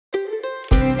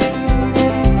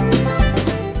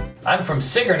I'm from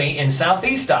Sigourney in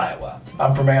southeast Iowa.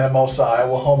 I'm from Anamosa,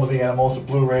 Iowa, home of the Anamosa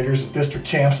Blue Raiders, district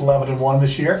champs 11-1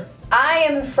 this year. I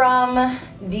am from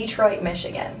Detroit,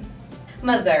 Michigan.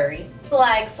 Missouri,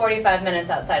 like 45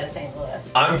 minutes outside of St. Louis.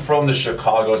 I'm from the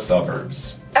Chicago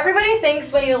suburbs. Everybody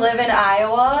thinks when you live in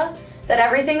Iowa that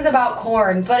everything's about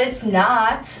corn, but it's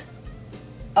not.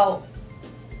 Oh.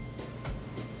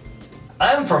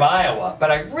 I'm from Iowa, but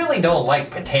I really don't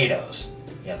like potatoes.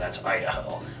 Yeah, that's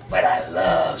Idaho, but I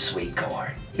love sweet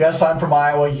corn. Yes, I'm from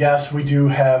Iowa. Yes, we do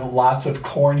have lots of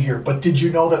corn here. But did you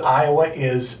know that Iowa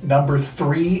is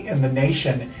 #3 in the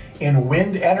nation in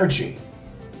wind energy?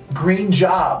 Green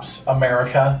jobs,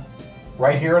 America.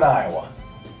 Right here in Iowa.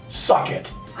 Suck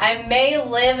it. I may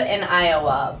live in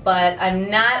Iowa, but I'm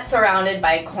not surrounded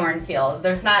by cornfields.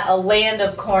 There's not a land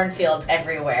of cornfields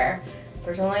everywhere.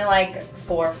 There's only like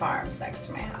 4 farms next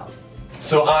to my house.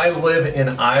 So I live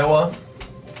in Iowa,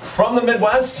 from the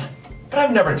Midwest, but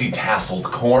I've never detasseled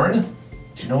corn.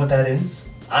 Do you know what that is?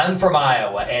 I'm from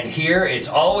Iowa, and here it's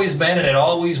always been and it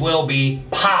always will be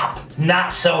pop,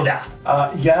 not soda.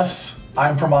 Yes,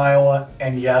 I'm from Iowa,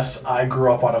 and yes, I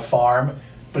grew up on a farm.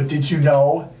 But did you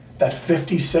know that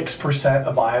 56%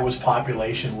 of Iowa's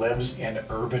population lives in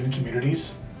urban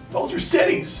communities? Those are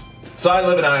cities. So I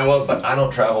live in Iowa, but I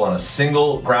don't travel on a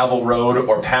single gravel road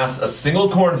or pass a single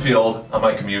cornfield on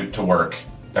my commute to work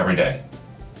every day.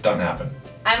 Doesn't happen.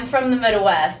 I'm from the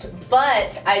Midwest,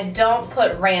 but I don't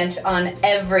put ranch on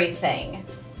everything.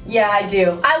 Yeah, I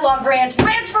do. I love ranch.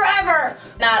 Ranch forever!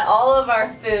 Not all of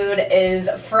our food is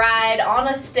fried on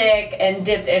a stick and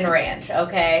dipped in ranch,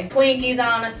 okay? Twinkies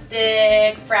on a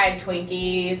stick, fried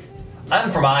Twinkies. I'm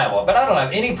from Iowa, but I don't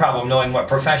have any problem knowing what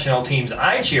professional teams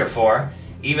I cheer for,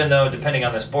 even though depending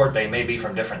on the sport they may be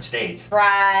from different states.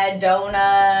 Fried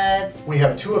donuts. We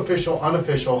have 2 official,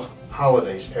 unofficial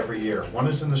holidays every year. One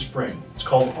is in the spring. It's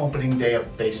called opening day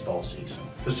of baseball season.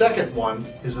 The second one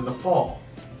is in the fall,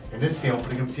 and it's the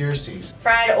opening of deer season.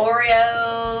 Fried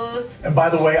Oreos. And by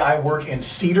the way, I work in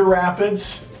Cedar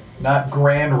Rapids, not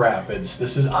Grand Rapids.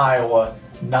 This is Iowa,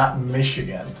 not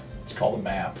Michigan. It's called a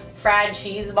map. Fried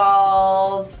cheese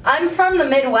balls. I'm from the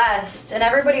Midwest, and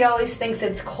everybody always thinks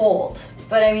it's cold.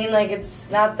 But I mean, like, it's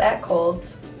not that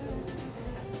cold.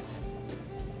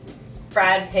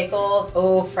 Fried pickles.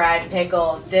 Oh, fried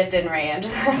pickles dipped in ranch.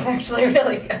 That's actually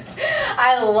really good.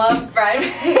 I love fried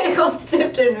pickles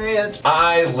dipped in ranch.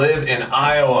 I live in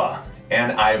Iowa,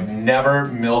 and I've never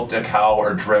milked a cow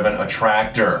or driven a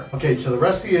tractor. Okay, to the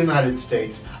rest of the United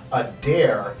States, a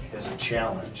dare is a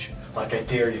challenge. Like I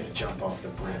dare you to jump off the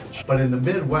bridge. But in the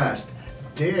Midwest,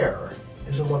 dare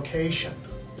is a location.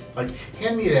 Like,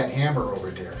 hand me that hammer over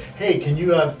there. Hey, can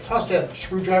you toss that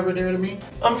screwdriver there to me?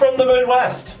 I'm from the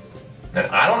Midwest, and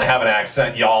I don't have an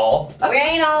accent, y'all. We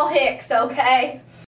ain't all hicks, okay?